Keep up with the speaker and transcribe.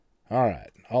All right,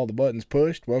 all the buttons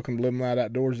pushed. Welcome to Living Loud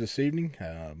Outdoors this evening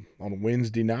on a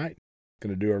Wednesday night.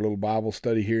 Going to do our little Bible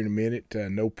study here in a minute.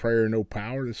 No prayer, no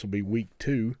power. This will be week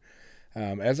 2.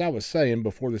 As I was saying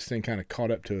before this thing kind of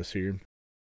caught up to us here,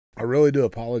 I really do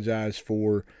apologize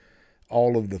for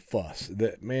all of the fuss.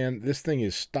 This thing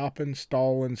is stopping,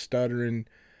 stalling, stuttering.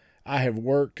 I have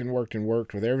worked and worked and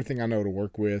worked with everything I know to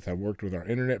work with. I've worked with our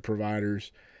internet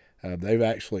providers. They've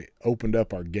actually opened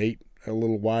up our gate a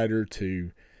little wider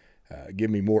to give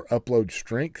me more upload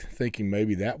strength, thinking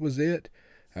maybe that was it.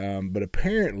 But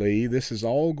apparently, this is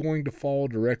all going to fall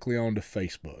directly onto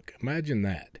Facebook. Imagine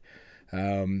that.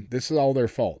 This is all their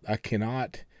fault. I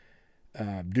cannot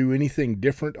do anything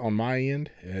different on my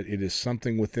end. It is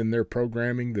something within their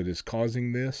programming that is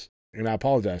causing this. And I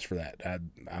apologize for that.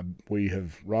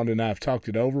 Rhonda and I have talked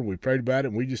it over. We prayed about it,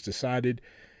 and we just decided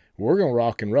we're going to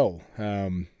rock and roll.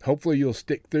 Hopefully, you'll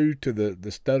stick through to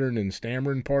the stuttering and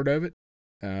stammering part of it.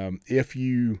 If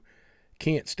you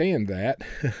can't stand that,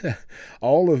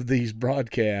 all of these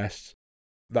broadcasts,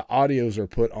 the audios are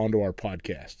put onto our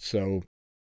podcast. So,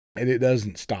 and it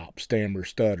doesn't stop, stammer,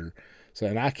 stutter. So,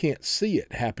 and I can't see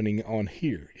it happening on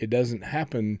here. It doesn't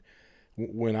happen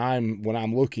when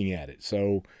I'm looking at it.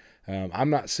 So, I'm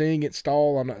not seeing it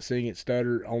stall. I'm not seeing it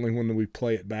stutter. Only when we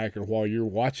play it back or while you're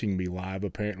watching me live,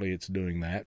 apparently it's doing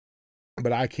that.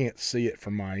 But I can't see it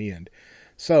from my end.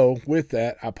 So with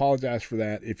that, I apologize for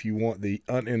that. If you want the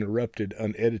uninterrupted,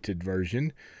 unedited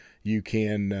version, you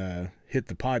can hit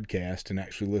the podcast and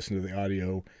actually listen to the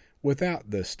audio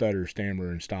without the stutter, stammer,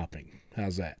 and stopping.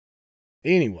 How's that?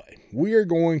 Anyway, we are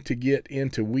going to get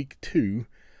into week 2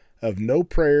 of No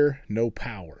Prayer, No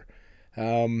Power.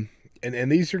 And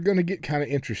these are going to get kind of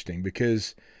interesting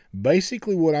because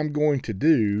basically what I'm going to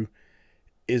do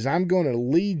is I'm going to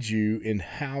lead you in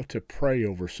how to pray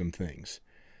over some things.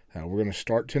 We're going to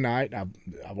start tonight.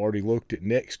 I've already looked at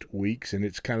next week's, and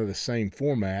it's kind of the same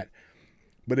format,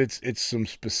 but it's some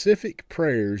specific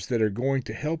prayers that are going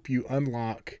to help you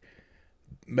unlock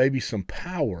maybe some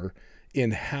power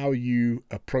in how you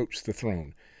approach the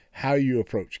throne, how you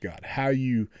approach God, how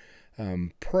you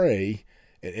pray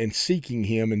and seeking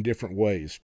Him in different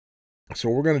ways. So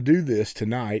we're going to do this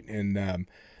tonight, and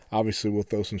obviously we'll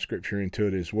throw some scripture into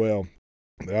it as well.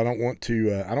 But I don't want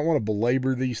to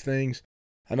belabor these things.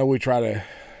 I know we try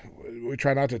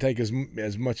not to take as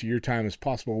much of your time as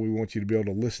possible. We want you to be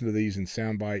able to listen to these in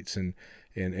sound bites, and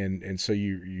so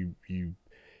you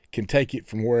can take it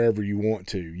from wherever you want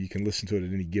to. You can listen to it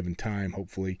at any given time,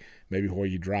 hopefully, maybe while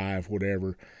you drive,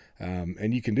 whatever.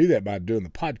 And you can do that by doing the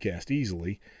podcast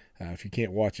easily if you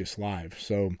can't watch us live.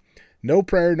 So, no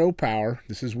prayer, no power.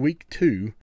 This is week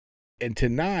 2, and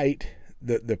tonight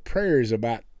the prayer is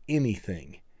about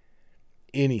anything.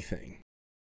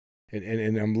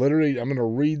 And I'm going to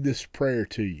read this prayer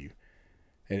to you.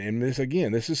 And this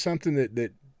is something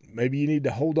that maybe you need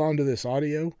to hold on to this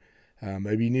audio.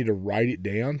 Maybe you need to write it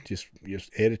down. Just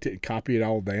edit it and copy it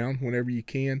all down whenever you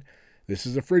can. This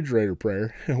is a refrigerator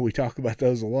prayer. We talk about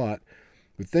those a lot.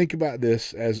 But think about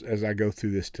this as I go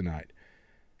through this tonight.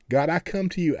 God, I come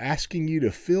to you asking you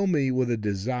to fill me with a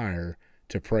desire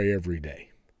to pray every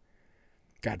day.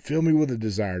 God, fill me with a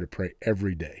desire to pray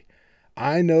every day.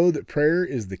 I know that prayer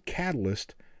is the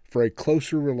catalyst for a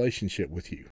closer relationship with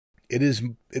you. It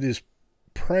is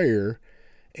prayer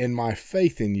and my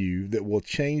faith in you that will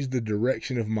change the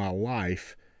direction of my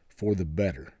life for the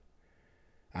better.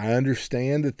 I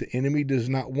understand that the enemy does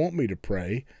not want me to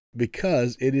pray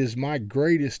because it is my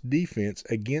greatest defense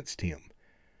against him.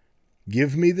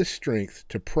 Give me the strength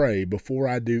to pray before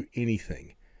I do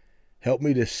anything. Help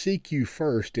me to seek you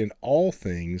first in all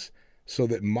things so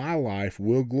that my life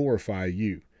will glorify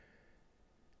you.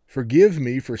 Forgive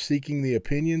me for seeking the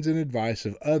opinions and advice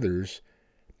of others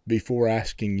before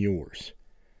asking yours.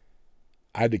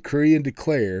 I decree and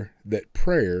declare that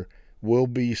prayer will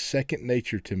be second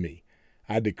nature to me.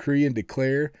 I decree and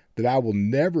declare that I will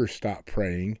never stop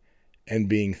praying and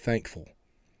being thankful.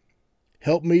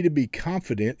 Help me to be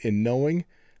confident in knowing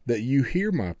that you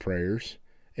hear my prayers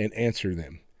and answer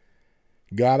them.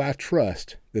 God, I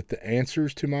trust that the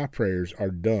answers to my prayers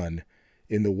are done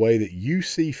in the way that you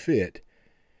see fit,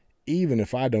 even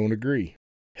if I don't agree.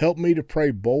 Help me to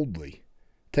pray boldly.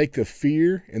 Take the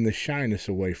fear and the shyness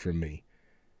away from me.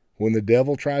 When the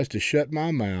devil tries to shut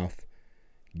my mouth,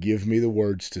 give me the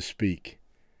words to speak.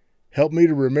 Help me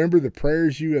to remember the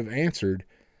prayers you have answered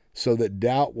so that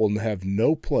doubt will have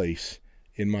no place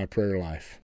in my prayer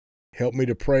life. Help me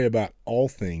to pray about all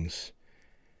things.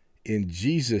 In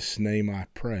Jesus' name I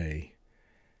pray.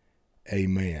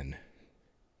 Amen.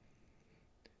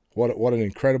 What an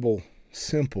incredible,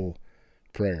 simple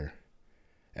prayer.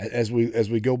 As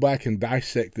we go back and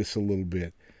dissect this a little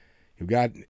bit,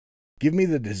 God, give me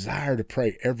the desire to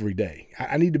pray every day.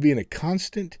 I need to be in a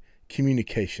constant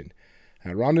communication.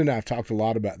 Rhonda and I have talked a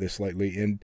lot about this lately,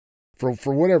 and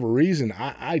for whatever reason,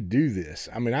 I do this.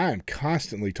 I mean, I am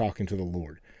constantly talking to the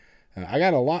Lord. I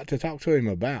got a lot to talk to him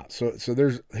about. So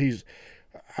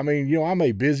I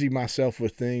may busy myself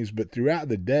with things, but throughout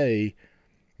the day,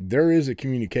 there is a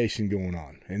communication going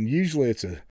on. And usually it's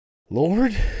a,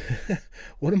 Lord,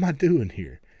 what am I doing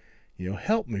here?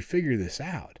 Help me figure this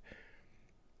out.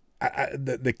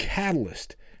 The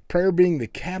catalyst, prayer being the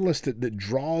catalyst that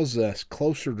draws us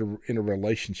closer in a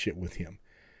relationship with him.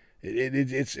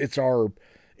 It's our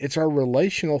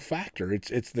relational factor.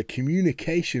 It's the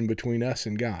communication between us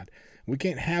and God. We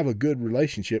can't have a good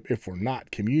relationship if we're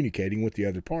not communicating with the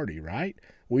other party, right?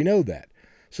 We know that.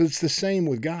 So it's the same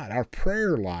with God. Our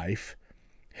prayer life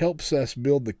helps us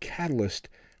build the catalyst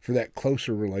for that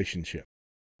closer relationship.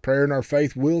 Prayer and our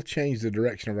faith will change the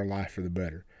direction of our life for the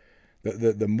better.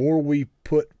 The more we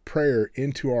put prayer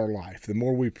into our life, the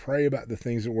more we pray about the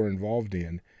things that we're involved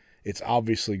in, it's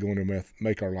obviously going to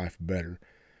make our life better.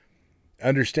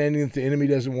 Understanding that the enemy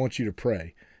doesn't want you to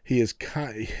pray. He is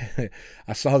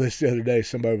I saw this the other day.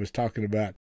 Somebody was talking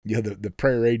about the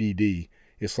prayer ADD.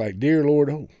 It's like, dear Lord,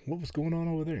 what was going on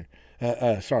over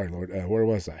there? Sorry, Lord, where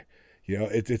was I?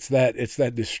 It's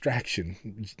that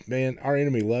distraction. Man, our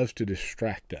enemy loves to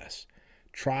distract us.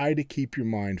 Try to keep your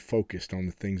mind focused on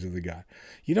the things of the God.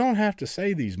 You don't have to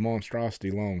say these monstrosity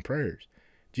long prayers.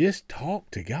 Just talk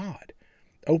to God.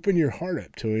 Open your heart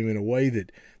up to him in a way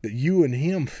that you and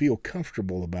him feel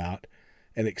comfortable about,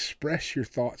 and express your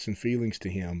thoughts and feelings to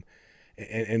him,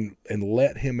 and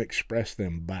let him express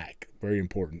them back. Very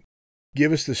important.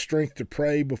 Give us the strength to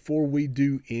pray before we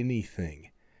do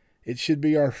anything. It should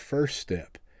be our first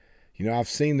step. I've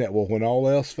seen that. Well, when all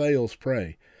else fails,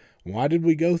 pray. Why did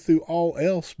we go through all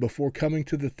else before coming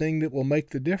to the thing that will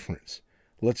make the difference?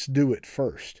 Let's do it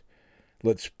first.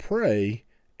 Let's pray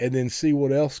and then see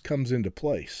what else comes into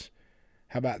place.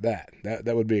 How about that?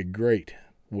 That would be a great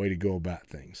way to go about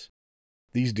things.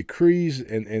 These decrees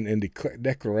and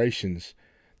declarations,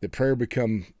 that prayer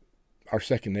become our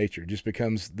second nature, just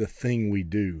becomes the thing we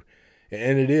do.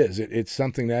 And it is. It's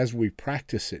something as we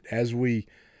practice it, as we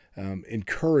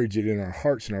encourage it in our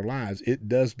hearts and our lives, it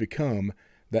does become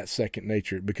that second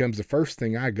nature. It becomes the first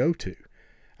thing I go to.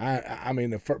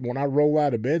 When I roll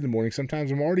out of bed in the morning, sometimes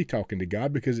I'm already talking to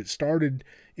God because it started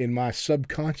in my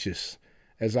subconscious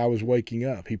as I was waking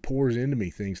up. He pours into me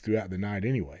things throughout the night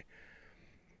anyway.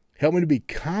 Help me to be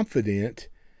confident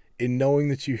in knowing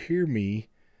that you hear me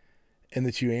and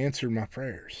that you answer my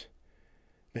prayers.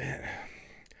 Man,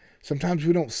 sometimes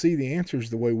we don't see the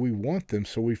answers the way we want them,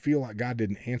 so we feel like God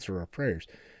didn't answer our prayers.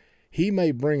 He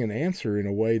may bring an answer in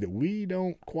a way that we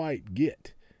don't quite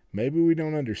get. Maybe we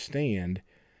don't understand,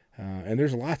 and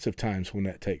there's lots of times when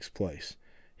that takes place.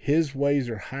 His ways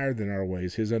are higher than our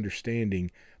ways, his understanding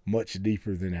much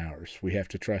deeper than ours. We have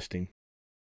to trust him.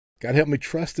 God, help me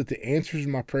trust that the answers to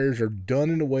my prayers are done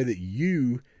in a way that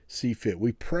you see fit.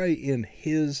 We pray in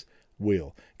his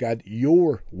will. God,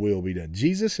 your will be done.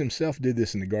 Jesus himself did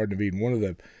this in the Garden of Eden. One of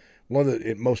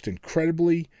the most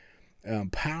incredibly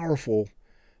powerful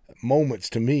moments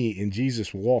to me in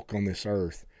Jesus' walk on this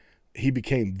earth. He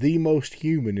became the most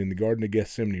human in the Garden of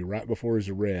Gethsemane right before his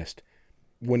arrest,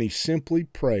 when he simply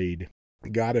prayed,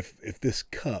 God, if this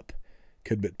cup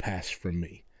could but pass from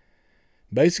me.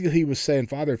 Basically, he was saying,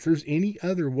 Father, if there's any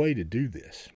other way to do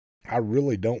this, I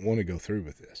really don't want to go through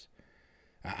with this.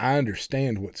 I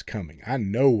understand what's coming. I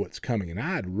know what's coming, and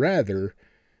I'd rather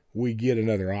we get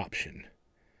another option.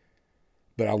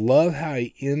 But I love how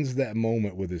he ends that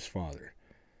moment with his Father.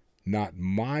 Not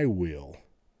my will,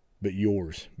 but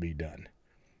yours be done.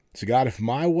 So God, if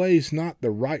my way's not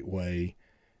the right way,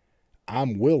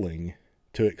 I'm willing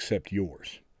to accept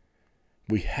yours.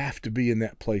 We have to be in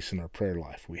that place in our prayer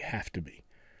life. We have to be.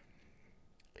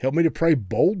 Help me to pray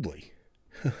boldly.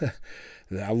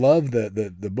 I love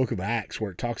the book of Acts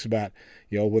where it talks about,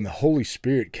 when the Holy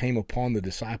Spirit came upon the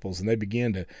disciples and they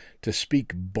began to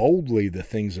speak boldly the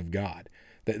things of God.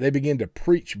 They began to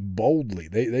preach boldly.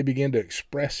 They began to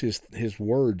express his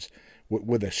words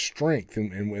with a strength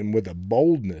and with a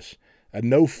boldness, a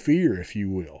no fear, if you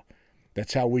will.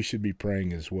 That's how we should be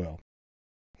praying as well.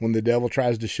 When the devil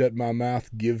tries to shut my mouth,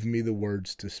 give me the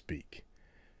words to speak.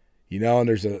 And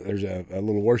there's a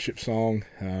little worship song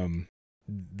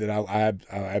that I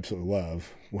absolutely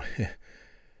love.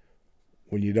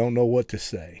 When you don't know what to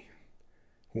say,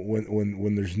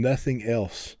 when there's nothing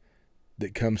else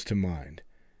that comes to mind,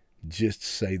 just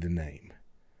say the name.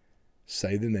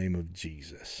 Say the name of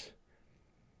Jesus.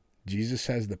 Jesus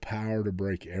has the power to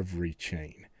break every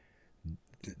chain.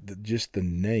 Just the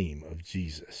name of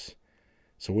Jesus.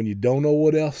 So when you don't know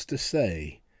what else to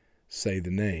say the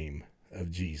name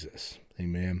of Jesus.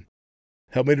 Amen.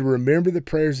 Help me to remember the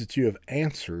prayers that you have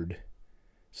answered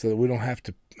so that we don't have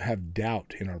to have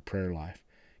doubt in our prayer life.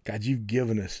 God, you've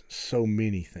given us so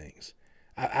many things.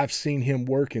 I've seen him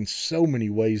work in so many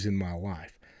ways in my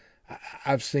life.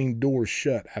 I've seen doors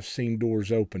shut. I've seen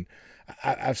doors open.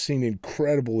 I've seen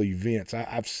incredible events.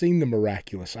 I've seen the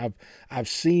miraculous. I've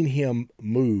seen him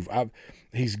move.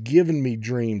 He's given me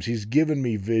dreams. He's given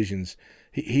me visions.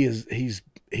 He's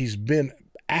been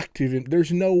active.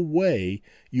 There's no way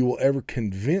you will ever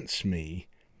convince me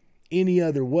any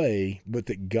other way but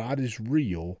that God is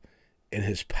real and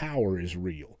his power is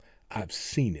real. I've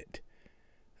seen it.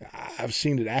 I've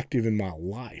seen it active in my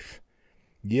life.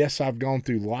 Yes, I've gone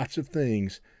through lots of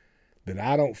things that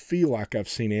I don't feel like I've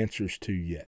seen answers to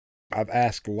yet. I've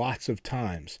asked lots of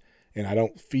times, and I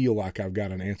don't feel like I've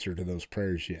got an answer to those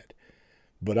prayers yet.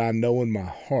 But I know in my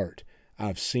heart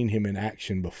I've seen him in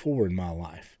action before in my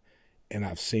life, and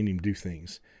I've seen him do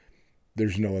things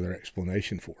there's no other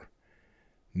explanation for.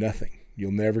 Nothing.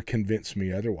 You'll never convince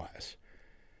me otherwise.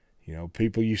 You know,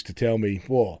 people used to tell me,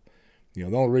 well, the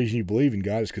only reason you believe in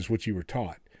God is because what you were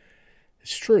taught.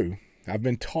 It's true. I've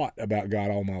been taught about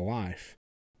God all my life.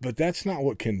 But that's not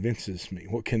what convinces me.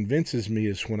 What convinces me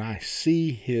is when I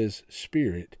see his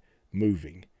spirit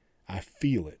moving. I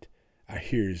feel it. I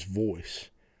hear his voice.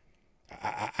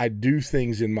 I do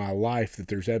things in my life that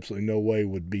there's absolutely no way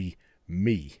would be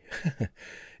me.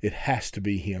 It has to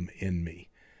be him in me.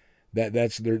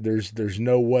 There's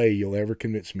no way you'll ever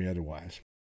convince me otherwise.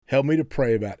 Help me to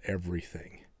pray about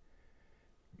everything.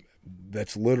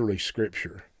 That's literally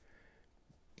scripture.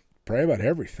 Pray about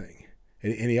everything.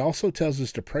 And he also tells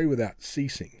us to pray without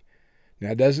ceasing.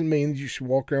 Now, it doesn't mean that you should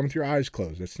walk around with your eyes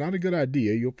closed. That's not a good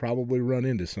idea. You'll probably run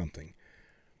into something,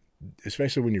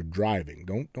 especially when you're driving.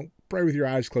 Don't pray with your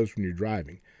eyes closed when you're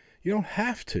driving. You don't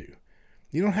have to.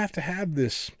 You don't have to have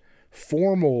this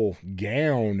formal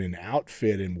gown and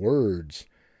outfit and words.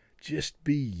 Just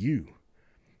be you.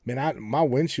 Man, my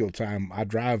windshield time, I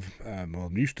drive,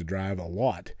 used to drive a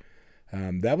lot.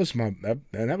 That was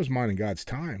mine in God's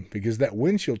time, because that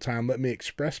windshield time let me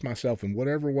express myself in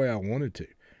whatever way I wanted to.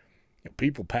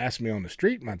 People pass me on the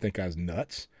street might think I was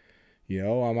nuts.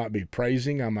 I might be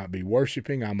praising, I might be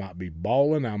worshiping, I might be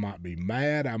bawling, I might be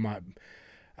mad,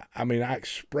 I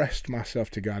expressed myself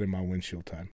to God in my windshield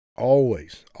time.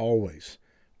 Always, always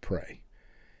pray.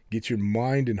 Get your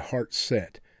mind and heart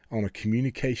set on a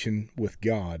communication with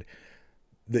God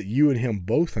that you and him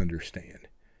both understand.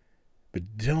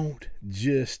 But don't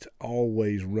just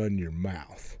always run your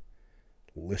mouth.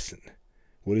 Listen.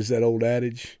 What is that old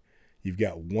adage? You've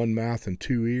got one mouth and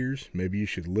two ears. Maybe you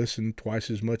should listen twice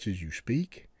as much as you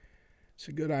speak. It's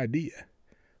a good idea.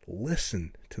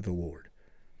 Listen to the Lord.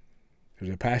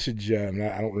 There's a passage, I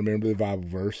don't remember the Bible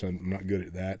verse. I'm not good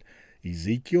at that.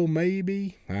 Ezekiel,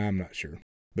 maybe? I'm not sure.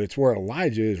 But it's where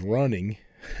Elijah is running.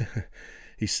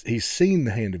 He's seen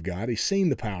the hand of God. He's seen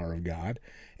the power of God.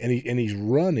 And he's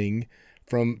running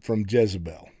from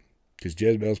Jezebel, because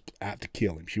Jezebel's out to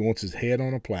kill him. She wants his head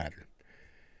on a platter.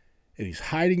 And he's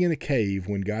hiding in a cave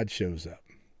when God shows up.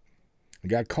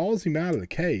 And God calls him out of the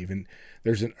cave, and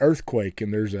there's an earthquake,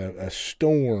 and there's a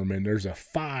storm, and there's a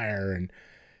fire, and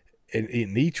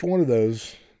in each one of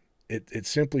those, it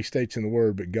simply states in the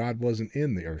word, but God wasn't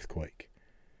in the earthquake.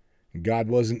 God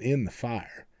wasn't in the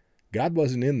fire. God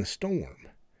wasn't in the storm.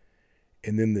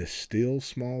 And then this still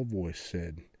small voice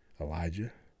said,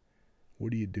 Elijah,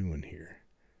 what are you doing here?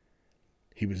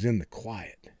 He was in the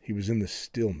quiet. He was in the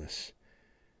stillness.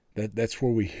 That's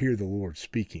where we hear the Lord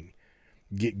speaking.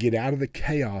 Get out of the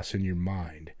chaos in your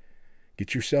mind.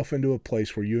 Get yourself into a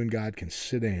place where you and God can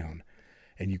sit down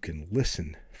and you can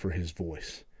listen for his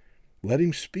voice. Let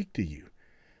him speak to you.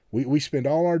 We spend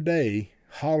all our day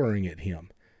hollering at him,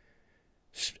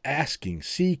 asking,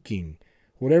 seeking,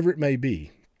 whatever it may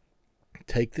be.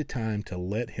 Take the time to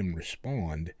let him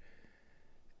respond.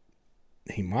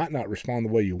 He might not respond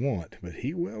the way you want, but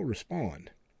he will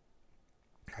respond.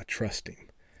 I trust him.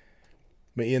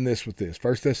 Let me end this with this.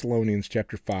 1 Thessalonians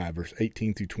chapter 5, verse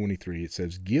 18 through 23. It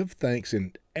says, give thanks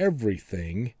in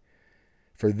everything,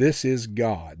 for this is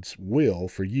God's will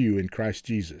for you in Christ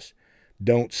Jesus.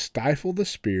 Don't stifle the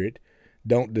Spirit.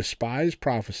 Don't despise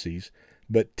prophecies,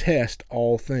 but test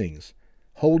all things.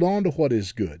 Hold on to what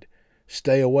is good.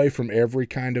 Stay away from every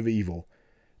kind of evil.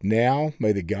 Now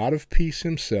may the God of peace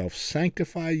himself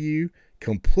sanctify you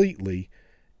completely,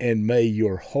 and may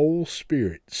your whole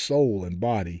spirit, soul, and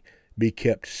body be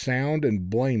kept sound and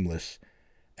blameless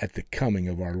at the coming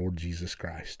of our Lord Jesus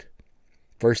Christ.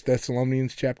 1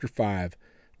 Thessalonians chapter 5,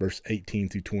 verse 18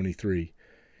 through 23.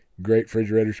 Great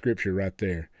refrigerator scripture right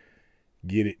there.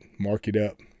 Get it, mark it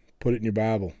up, put it in your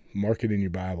Bible, mark it in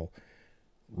your Bible.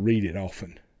 Read it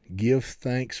often. Give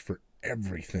thanks for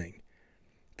everything,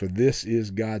 for this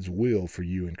is God's will for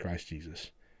you in Christ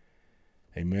Jesus.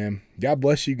 Amen. God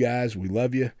bless you guys. We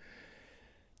love you.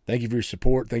 Thank you for your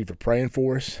support. Thank you for praying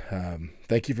for us.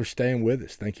 Thank you for staying with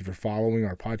us. Thank you for following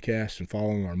our podcast and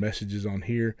following our messages on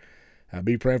here.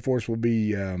 Be praying for us. We'll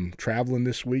be traveling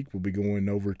this week. We'll be going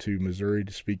over to Missouri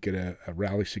to speak at a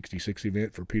Rally 66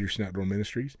 event for Peterson Outdoor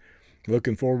Ministries.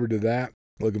 Looking forward to that.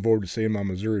 Looking forward to seeing my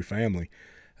Missouri family.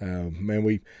 Man,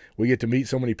 we get to meet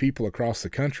so many people across the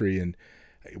country, and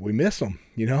we miss them,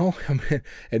 you know.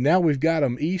 And now we've got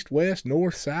them east, west,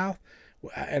 north, south,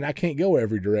 and I can't go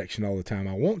every direction all the time.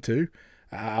 I want to.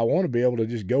 I want to be able to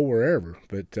just go wherever,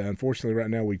 but unfortunately, right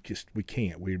now we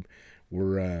can't.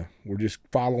 We're just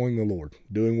following the Lord,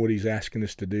 doing what He's asking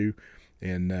us to do,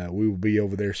 and we will be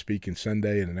over there speaking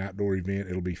Sunday at an outdoor event.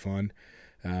 It'll be fun.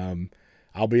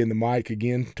 I'll be in the mic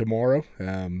again tomorrow.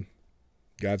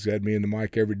 God's got me in the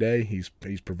mic every day. He's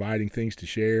providing things to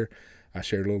share. I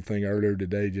shared a little thing earlier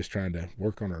today, just trying to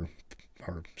work on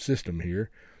our system here.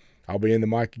 I'll be in the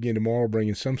mic again tomorrow,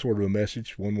 bringing some sort of a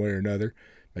message, one way or another.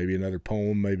 Maybe another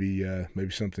poem,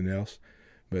 maybe something else.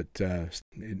 But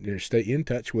stay in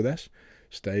touch with us.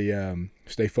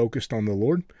 Stay focused on the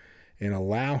Lord, and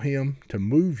allow Him to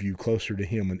move you closer to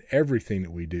Him in everything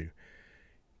that we do.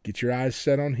 Get your eyes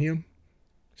set on Him.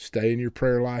 Stay in your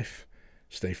prayer life.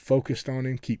 Stay focused on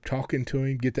Him. Keep talking to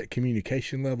Him. Get that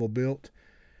communication level built,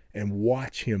 and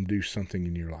watch Him do something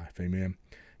in your life. Amen.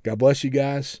 God bless you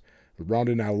guys.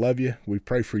 Rhonda and I love you. We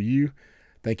pray for you.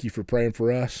 Thank you for praying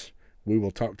for us. We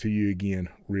will talk to you again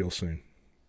real soon.